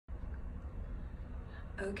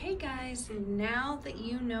Okay guys, now that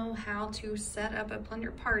you know how to set up a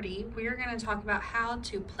Plunder party, we're going to talk about how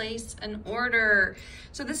to place an order.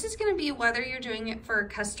 So this is going to be whether you're doing it for a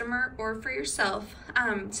customer or for yourself.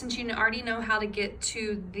 Since you already know how to get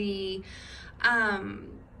to the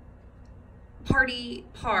party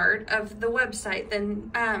part of the website,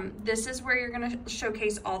 then this is where you're going to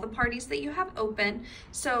showcase all the parties that you have open.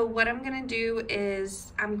 So what I'm going to do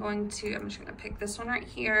is I'm just going to pick this one right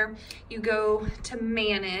here. You go to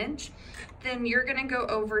manage, then you're going to go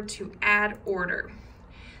over to add order.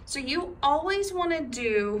 So you always want to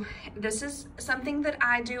do, this is something that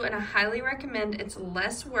I do and I highly recommend, it's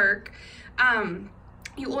less work.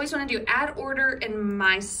 You always want to do add order and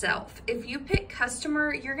myself. If you pick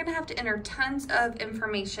customer, you're going to have to enter tons of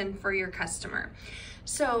information for your customer.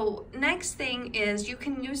 So next thing is you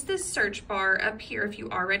can use this search bar up here if you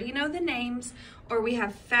already know the names, or we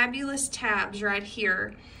have fabulous tabs right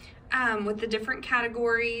here with the different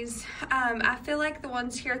categories. I feel like the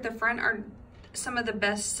ones here at the front are some of the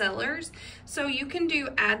best sellers. So you can do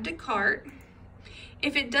add to cart.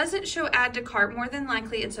 If it doesn't show add to cart, more than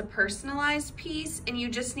likely it's a personalized piece and you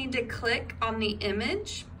just need to click on the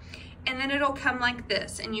image and then it'll come like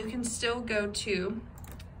this and you can still go to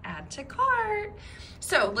add to cart.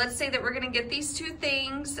 So let's say that we're gonna get these two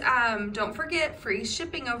things. Don't forget free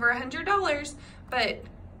shipping over $100, but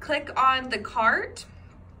click on the cart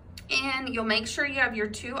and you'll make sure you have your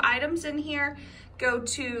two items in here. Go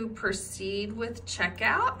to proceed with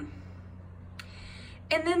checkout.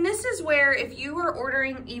 And then this is where if you are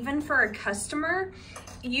ordering even for a customer,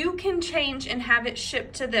 you can change and have it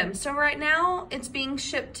shipped to them. So right now it's being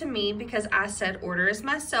shipped to me because I said order as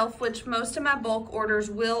myself, which most of my bulk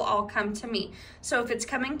orders will all come to me. So if it's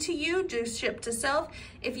coming to you, do ship to self.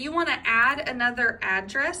 If you want to add another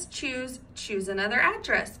address, choose another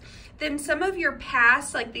address. Then some of your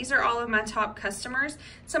past, like these are all of my top customers,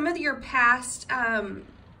 some of your past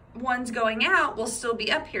ones going out will still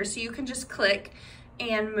be up here. So you can just click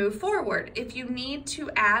and move forward. If you need to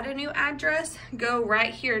add a new address, go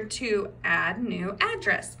right here to add new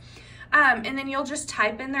address. And then you'll just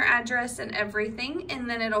type in their address and everything, and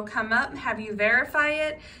then it'll come up, have you verify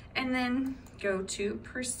it, and then go to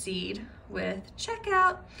proceed with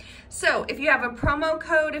checkout. So if you have a promo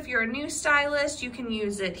code, if you're a new stylist, you can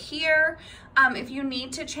use it here. If you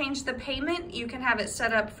need to change the payment, you can have it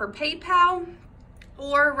set up for PayPal,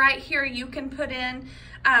 or right here you can put in,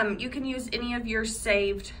 you can use any of your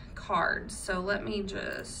saved cards. So let me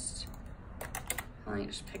just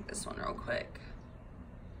pick this one real quick.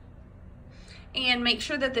 And make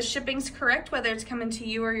sure that the shipping's correct, whether it's coming to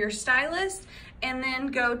you or your stylist, and then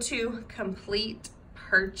go to complete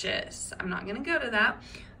purchase. I'm not gonna go to that,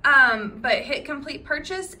 but hit complete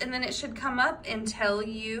purchase and then it should come up and tell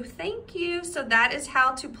you thank you. So that is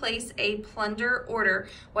how to place a Plunder order,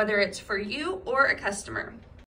 whether it's for you or a customer.